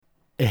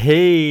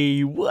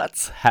Hey,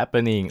 what's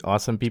happening,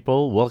 awesome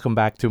people? Welcome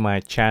back to my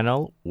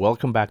channel.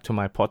 Welcome back to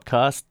my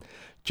podcast.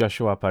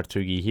 Joshua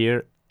Partugi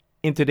here.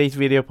 In today's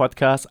video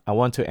podcast, I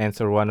want to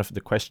answer one of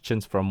the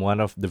questions from one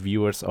of the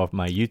viewers of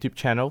my YouTube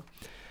channel.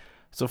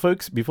 So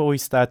folks, before we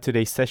start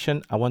today's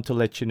session, I want to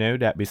let you know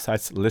that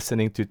besides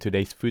listening to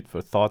today's Food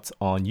for Thoughts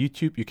on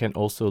YouTube, you can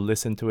also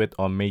listen to it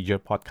on major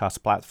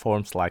podcast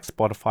platforms like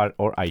Spotify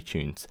or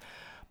iTunes.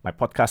 My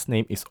podcast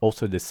name is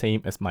also the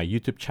same as my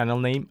YouTube channel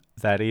name,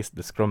 that is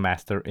the Scrum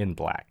Master in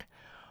Black.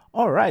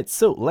 Alright,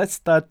 so let's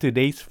start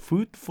today's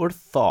Food for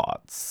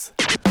Thoughts.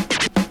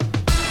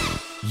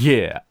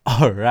 Yeah,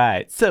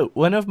 alright. So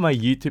one of my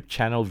YouTube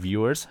channel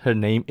viewers, her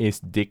name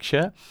is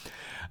Diksha.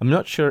 I'm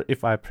not sure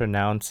if I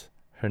pronounce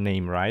her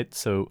name right,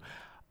 so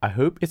I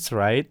hope it's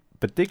right.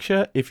 But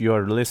Diksha, if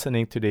you're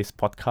listening to this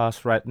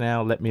podcast right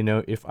now, let me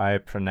know if I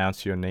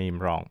pronounce your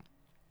name wrong.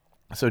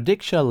 So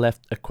Diksha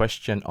left a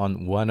question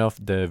on one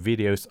of the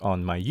videos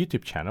on my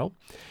YouTube channel.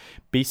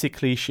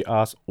 Basically, she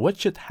asked what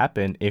should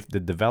happen if the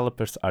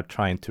developers are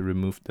trying to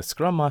remove the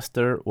Scrum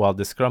Master while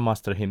the Scrum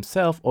Master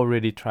himself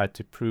already tried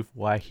to prove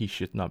why he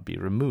should not be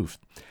removed.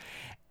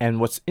 And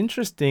what's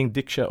interesting,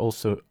 Diksha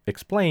also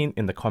explained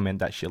in the comment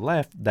that she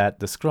left that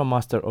the Scrum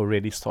Master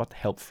already sought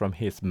help from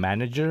his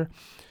manager,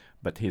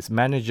 but his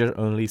manager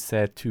only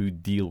said to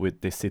deal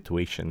with this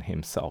situation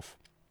himself.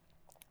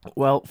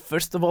 Well,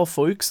 first of all,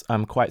 folks,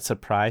 I'm quite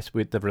surprised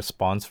with the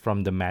response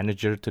from the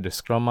manager to the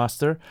Scrum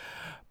Master,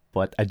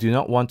 but I do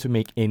not want to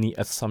make any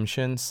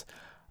assumptions.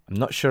 I'm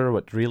not sure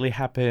what really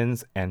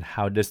happens and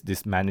how does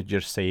this manager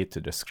say it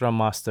to the Scrum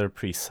Master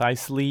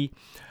precisely,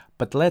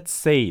 but let's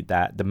say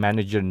that the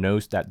manager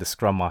knows that the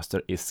Scrum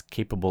Master is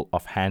capable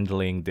of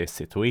handling this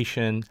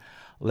situation.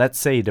 Let's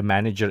say the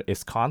manager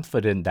is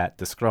confident that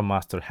the Scrum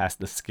Master has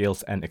the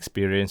skills and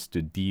experience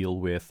to deal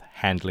with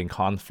handling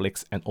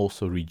conflicts and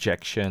also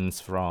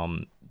rejections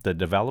from the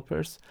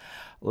developers.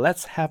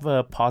 Let's have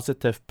a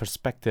positive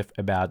perspective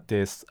about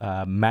this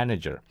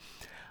manager.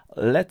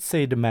 Let's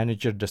say the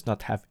manager does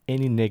not have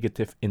any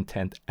negative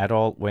intent at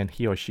all when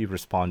he or she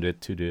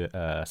responded to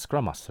the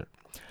Scrum Master.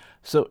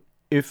 So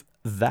if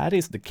that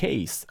is the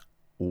case,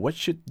 what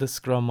should the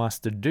Scrum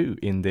Master do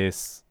in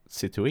this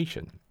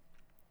situation?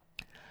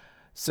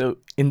 So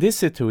in this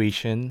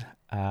situation,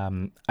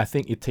 I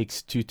think it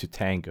takes two to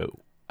tango.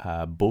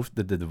 Both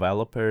the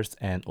developers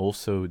and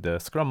also the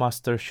Scrum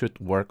Master should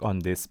work on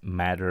this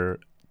matter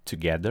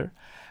together.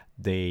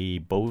 They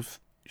both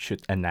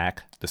should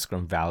enact the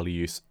Scrum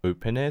values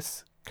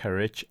openness,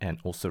 courage, and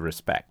also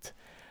respect.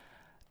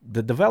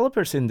 The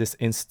developers in this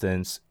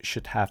instance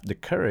should have the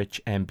courage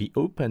and be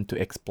open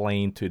to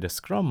explain to the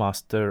Scrum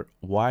Master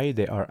why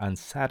they are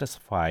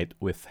unsatisfied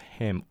with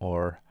him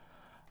or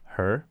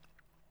her.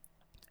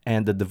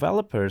 And the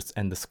developers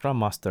and the Scrum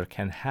Master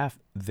can have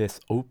this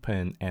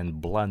open and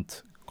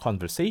blunt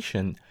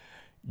conversation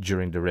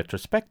during the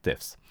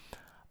retrospectives.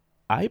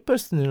 I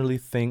personally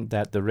think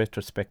that the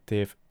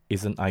retrospective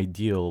is an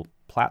ideal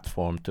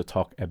platform to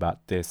talk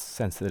about this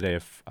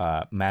sensitive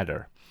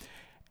matter.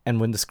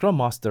 And when the Scrum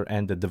Master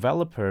and the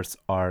developers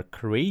are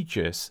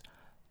courageous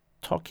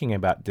talking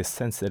about this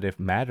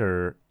sensitive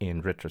matter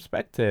in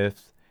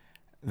retrospectives,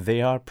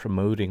 they are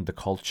promoting the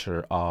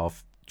culture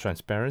of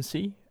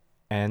transparency,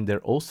 and they're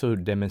also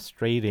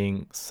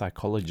demonstrating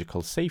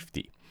psychological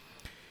safety.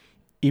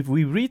 If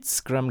we read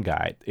Scrum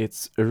Guide,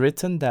 it's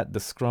written that the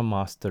Scrum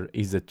Master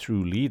is a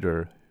true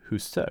leader who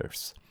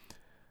serves.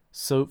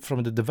 So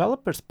from the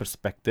developer's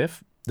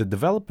perspective, the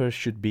developers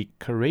should be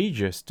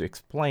courageous to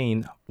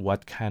explain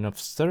what kind of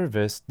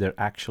service they're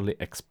actually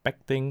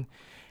expecting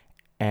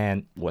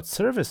and what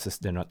services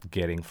they're not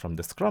getting from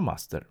the Scrum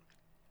Master.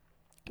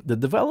 The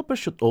developer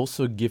should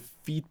also give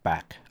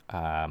feedback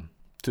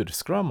to the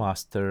Scrum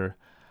Master.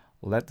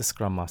 Let the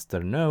Scrum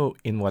Master know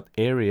in what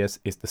areas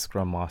is the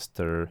Scrum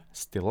Master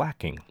still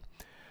lacking.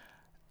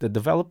 The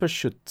developers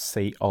should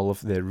say all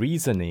of their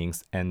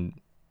reasonings and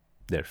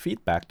their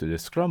feedback to the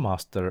Scrum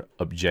Master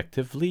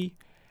objectively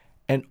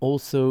and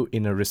also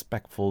in a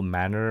respectful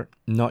manner,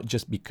 not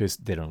just because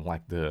they don't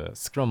like the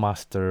Scrum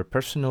Master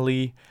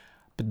personally,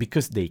 but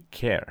because they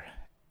care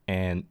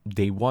and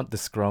they want the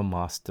Scrum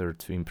Master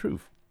to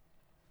improve.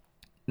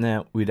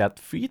 Now, without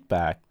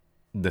feedback,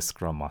 the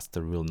Scrum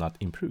Master will not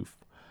improve.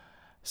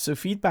 So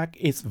feedback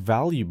is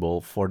valuable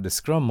for the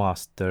Scrum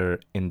Master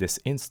in this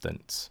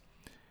instance.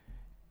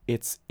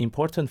 It's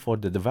important for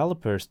the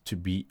developers to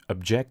be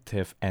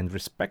objective and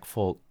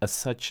respectful, as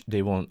such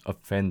they won't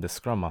offend the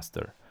Scrum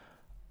Master.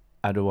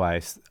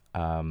 Otherwise,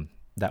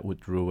 that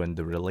would ruin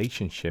the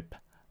relationship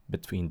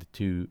between the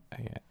two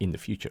in the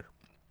future.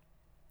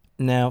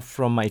 Now,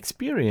 from my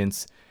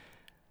experience,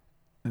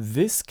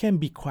 this can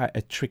be quite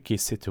a tricky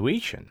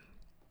situation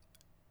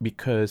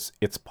because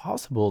it's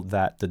possible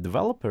that the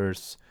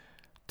developers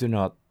do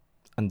not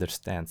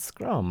understand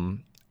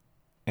Scrum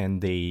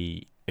and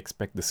they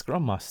expect the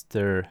Scrum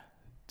Master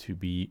to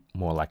be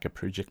more like a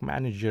project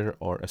manager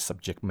or a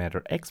subject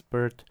matter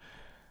expert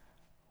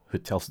who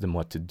tells them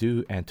what to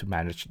do and to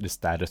manage the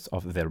status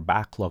of their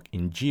backlog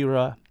in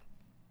Jira.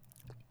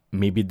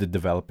 Maybe the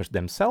developers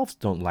themselves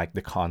don't like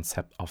the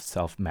concept of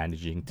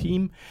self-managing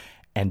team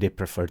and they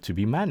prefer to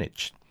be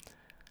managed.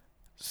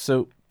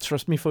 So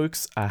trust me,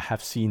 folks, I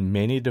have seen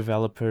many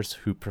developers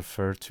who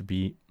prefer to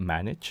be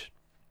managed.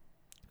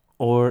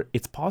 Or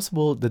it's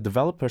possible the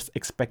developers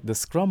expect the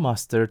Scrum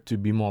Master to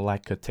be more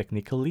like a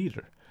technical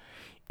leader.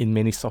 In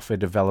many software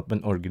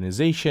development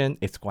organizations,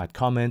 it's quite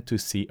common to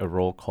see a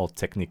role called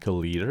technical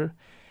leader,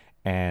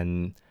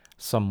 and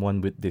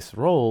someone with this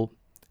role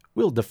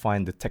will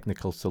define the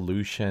technical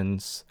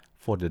solutions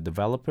for the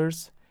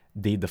developers.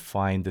 They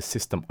define the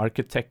system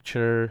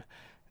architecture.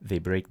 They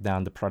break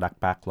down the product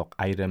backlog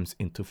items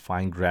into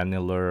fine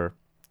granular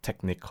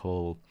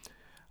technical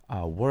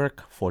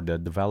work for the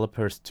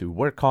developers to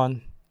work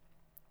on.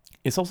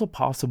 It's also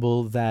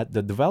possible that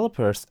the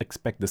developers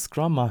expect the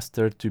Scrum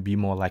Master to be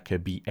more like a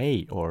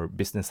BA or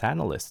business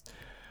analyst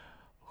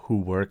who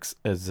works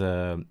as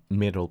a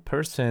middle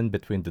person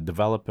between the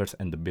developers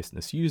and the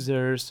business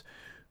users,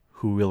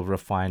 who will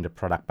refine the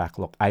product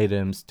backlog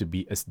items to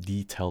be as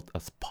detailed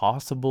as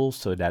possible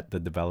so that the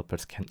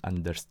developers can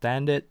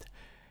understand it.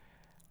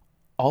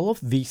 All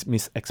of these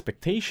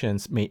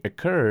mis-expectations may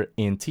occur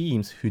in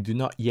teams who do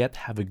not yet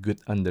have a good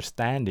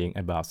understanding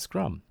about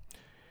Scrum.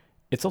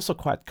 It's also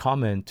quite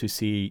common to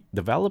see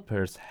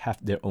developers have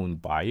their own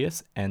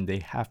bias and they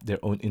have their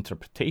own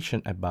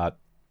interpretation about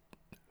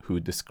who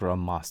the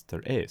Scrum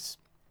Master is.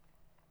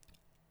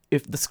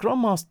 If the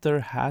Scrum Master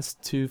has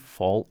to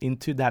fall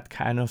into that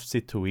kind of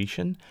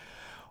situation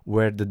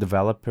where the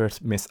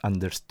developers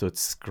misunderstood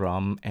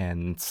Scrum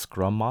and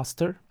Scrum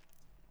Master,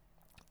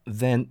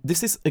 then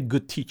this is a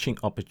good teaching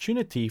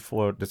opportunity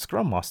for the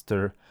Scrum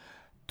Master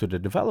to the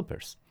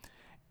developers.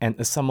 And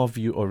as some of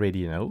you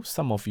already know,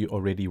 some of you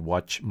already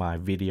watch my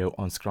video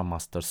on Scrum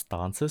Master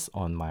stances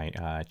on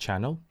my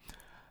channel.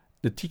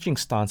 The teaching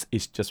stance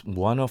is just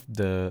one of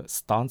the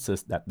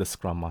stances that the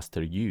Scrum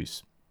Master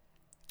use.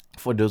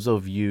 For those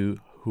of you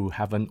who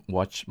haven't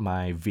watched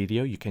my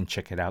video, you can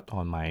check it out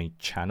on my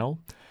channel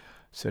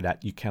so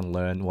that you can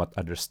learn what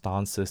other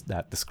stances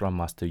that the Scrum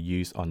Master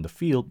use on the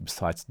field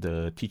besides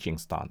the teaching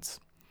stance.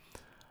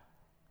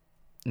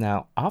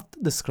 Now, after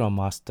the Scrum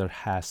Master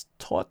has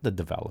taught the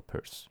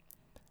developers,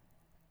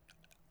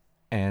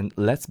 and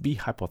let's be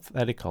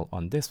hypothetical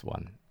on this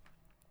one.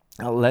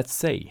 Let's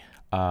say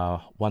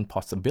one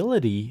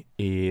possibility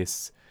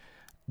is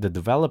the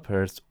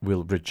developers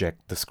will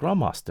reject the Scrum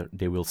Master.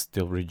 They will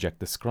still reject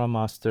the Scrum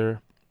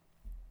Master.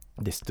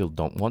 They still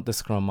don't want the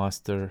Scrum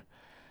Master.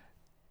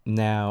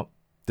 Now,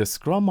 the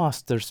Scrum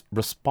Master's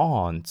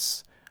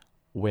response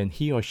when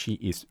he or she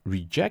is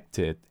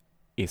rejected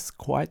is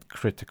quite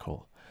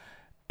critical,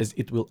 as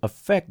it will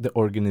affect the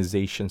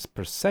organization's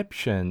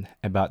perception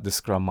about the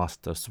Scrum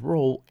Master's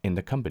role in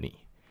the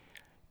company.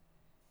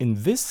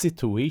 In this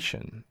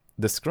situation,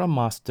 the Scrum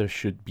Master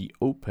should be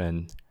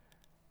open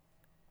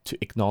to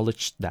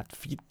acknowledge that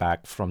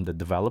feedback from the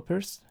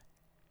developers,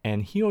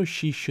 and he or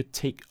she should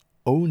take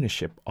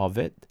ownership of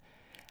it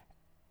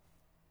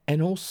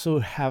and also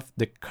have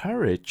the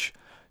courage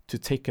to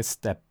take a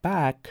step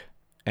back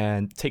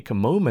and take a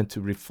moment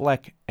to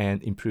reflect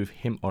and improve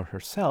him or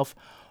herself,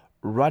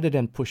 rather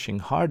than pushing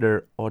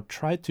harder or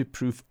try to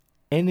prove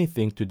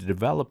anything to the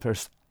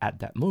developers at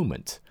that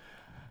moment.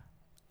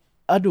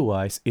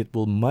 Otherwise, it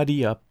will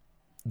muddy up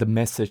the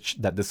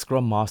message that the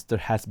Scrum Master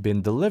has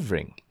been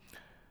delivering.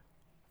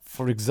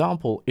 For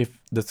example, if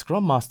the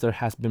Scrum Master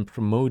has been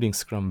promoting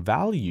Scrum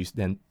values,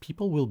 then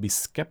people will be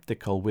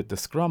skeptical with the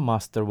Scrum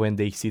Master when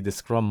they see the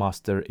Scrum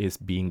Master is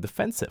being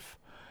defensive.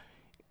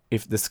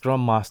 If the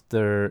Scrum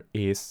Master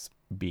is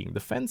being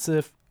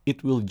defensive,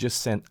 it will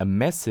just send a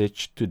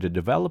message to the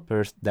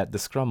developers that the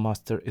Scrum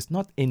Master is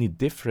not any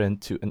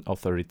different to an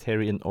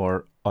authoritarian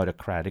or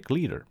autocratic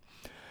leader.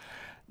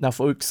 Now,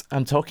 folks,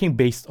 I'm talking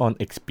based on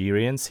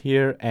experience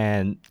here,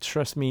 and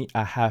trust me,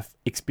 I have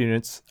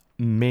experienced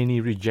many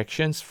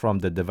rejections from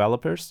the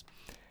developers.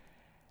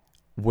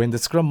 When the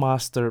Scrum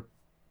Master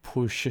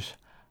pushes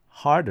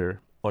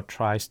harder or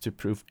tries to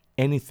prove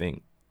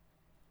anything,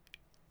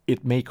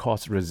 it may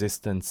cause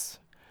resistance,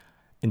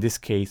 in this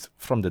case,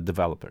 from the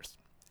developers.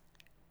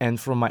 And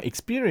from my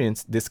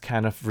experience, this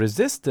kind of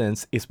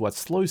resistance is what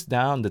slows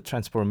down the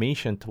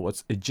transformation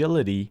towards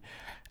agility,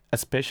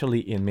 especially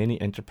in many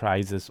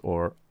enterprises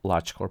or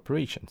large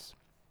corporations.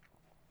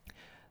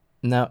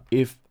 Now,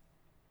 if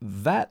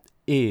that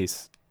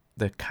is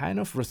the kind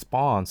of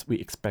response we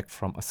expect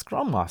from a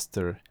Scrum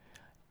Master,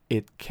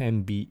 it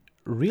can be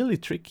really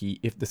tricky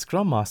if the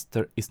Scrum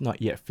Master is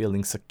not yet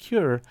feeling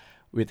secure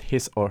with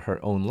his or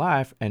her own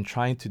life and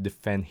trying to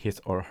defend his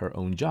or her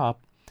own job.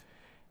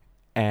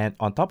 And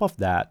on top of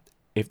that,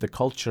 if the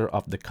culture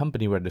of the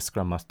company where the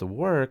Scrum Master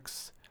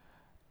works,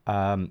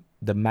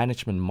 the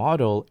management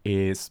model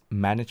is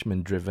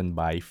management driven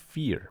by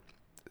fear.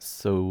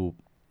 So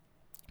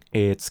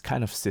it's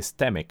kind of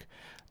systemic.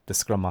 The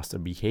Scrum Master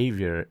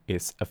behavior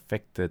is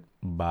affected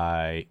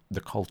by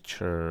the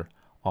culture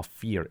of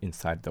fear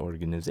inside the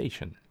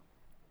organization.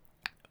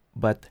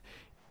 But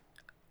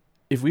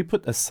if we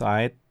put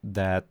aside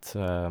that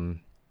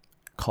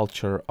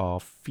culture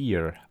of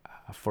fear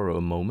for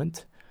a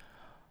moment,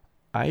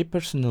 I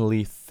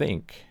personally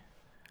think,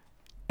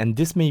 and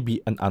this may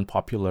be an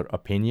unpopular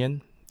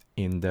opinion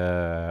in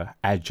the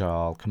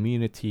Agile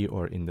community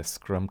or in the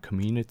Scrum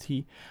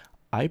community,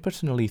 I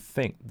personally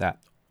think that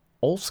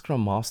all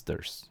Scrum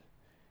Masters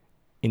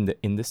in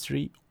the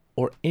industry,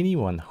 or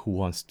anyone who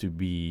wants to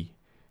be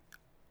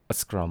a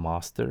Scrum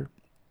Master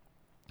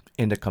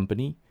in the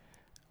company,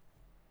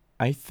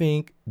 I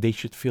think they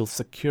should feel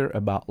secure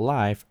about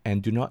life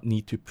and do not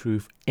need to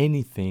prove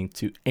anything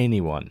to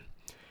anyone.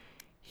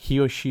 He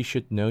or she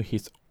should know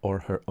his or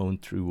her own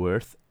true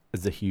worth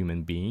as a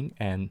human being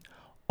and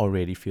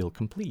already feel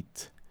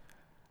complete.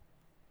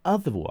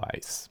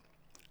 Otherwise,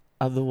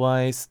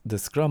 the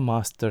Scrum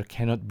Master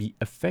cannot be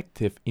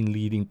effective in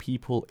leading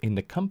people in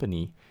the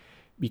company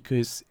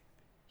because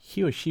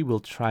he or she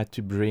will try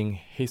to bring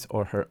his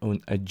or her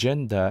own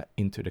agenda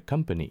into the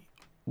company,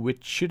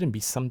 which shouldn't be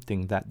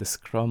something that the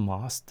Scrum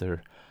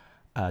Master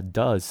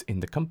does in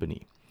the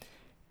company.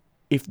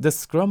 If the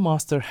Scrum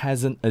Master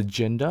has an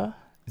agenda,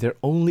 their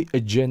only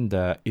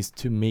agenda is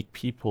to make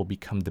people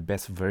become the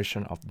best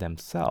version of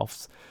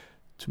themselves,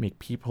 to make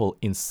people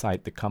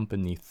inside the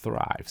company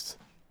thrives.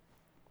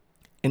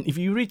 And if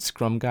you read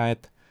Scrum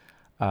Guide,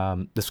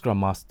 the Scrum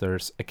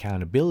Master's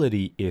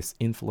accountability is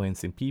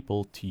influencing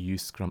people to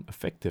use Scrum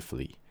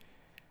effectively.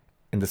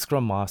 And the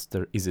Scrum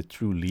Master is a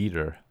true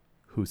leader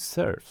who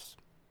serves.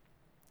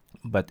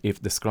 But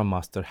if the Scrum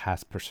Master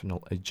has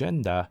personal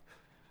agenda,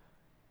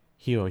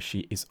 he or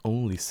she is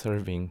only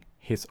serving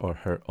his or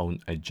her own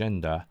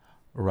agenda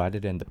rather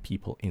than the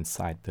people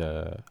inside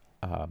the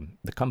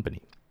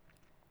company.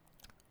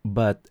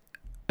 But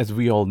as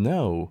we all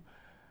know,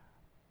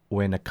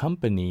 when a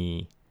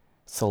company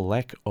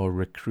select or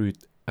recruit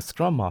a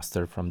Scrum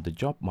Master from the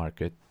job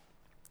market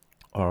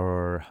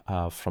or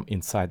from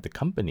inside the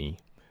company,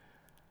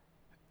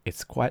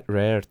 it's quite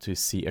rare to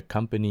see a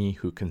company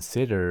who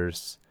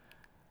considers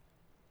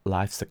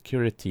life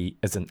security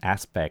as an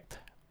aspect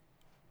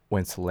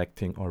when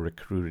selecting or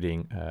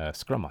recruiting a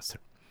Scrum Master.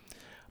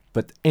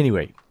 But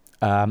anyway,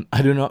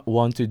 I do not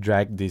want to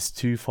drag this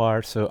too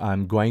far, so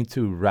I'm going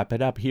to wrap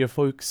it up here,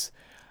 folks.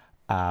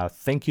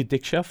 Thank you,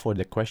 Diksha, for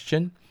the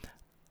question.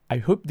 I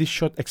hope this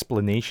short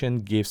explanation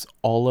gives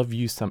all of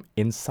you some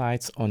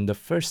insights on the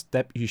first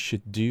step you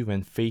should do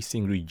when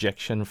facing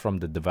rejection from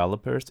the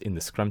developers in the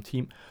Scrum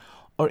team,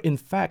 or in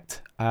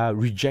fact,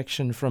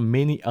 rejection from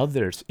many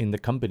others in the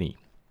company.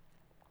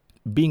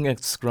 Being a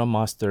Scrum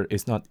Master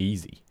is not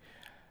easy.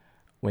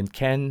 When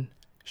Ken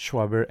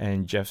Schwaber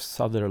and Jeff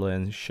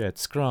Sutherland shared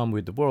Scrum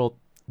with the world,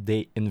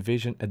 they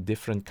envisioned a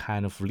different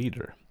kind of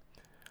leader.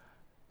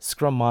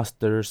 Scrum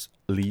Masters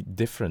lead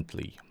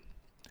differently.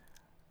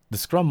 The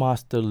Scrum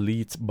Master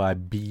leads by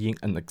being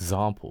an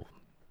example.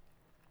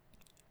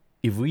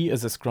 If we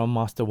as a Scrum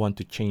Master want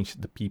to change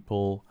the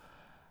people's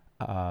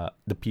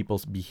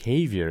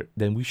behavior,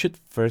 then we should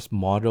first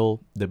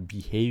model the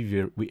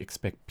behavior we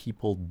expect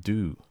people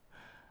do.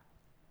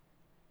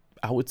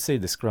 I would say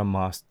the Scrum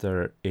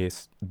Master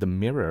is the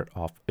mirror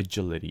of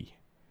agility.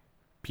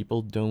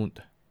 People don't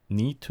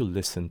need to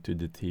listen to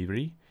the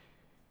theory.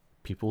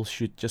 People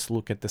should just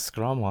look at the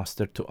Scrum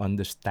Master to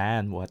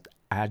understand what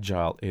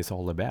Agile is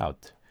all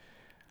about.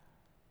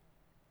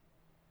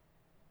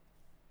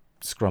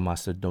 Scrum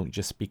Master don't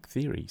just speak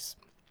theories.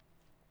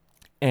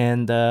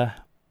 And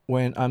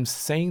when I'm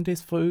saying this,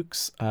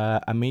 folks,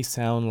 I may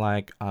sound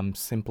like I'm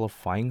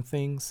simplifying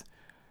things.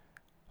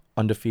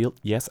 On the field,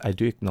 yes, I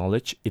do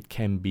acknowledge it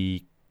can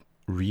be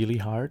really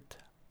hard.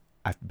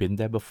 I've been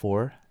there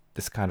before.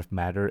 This kind of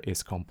matter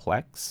is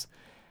complex.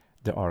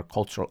 There are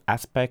cultural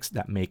aspects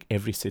that make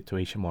every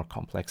situation more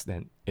complex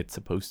than it's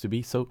supposed to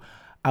be. So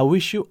I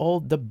wish you all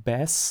the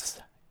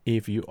best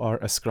if you are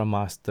a Scrum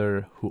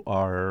Master who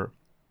are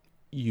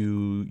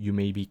you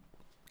may be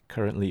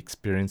currently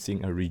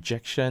experiencing a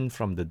rejection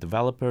from the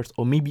developers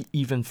or maybe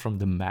even from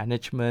the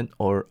management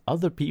or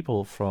other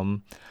people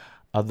from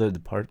other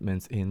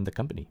departments in the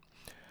company.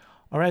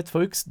 All right,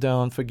 folks,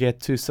 don't forget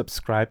to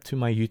subscribe to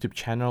my YouTube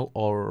channel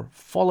or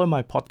follow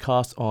my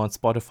podcast on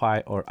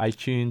Spotify or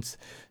iTunes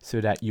so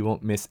that you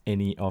won't miss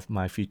any of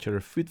my future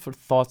food for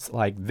thoughts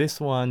like this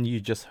one you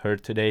just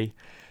heard today.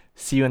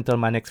 See you until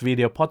my next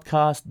video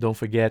podcast. Don't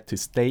forget to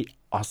stay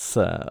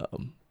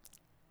awesome.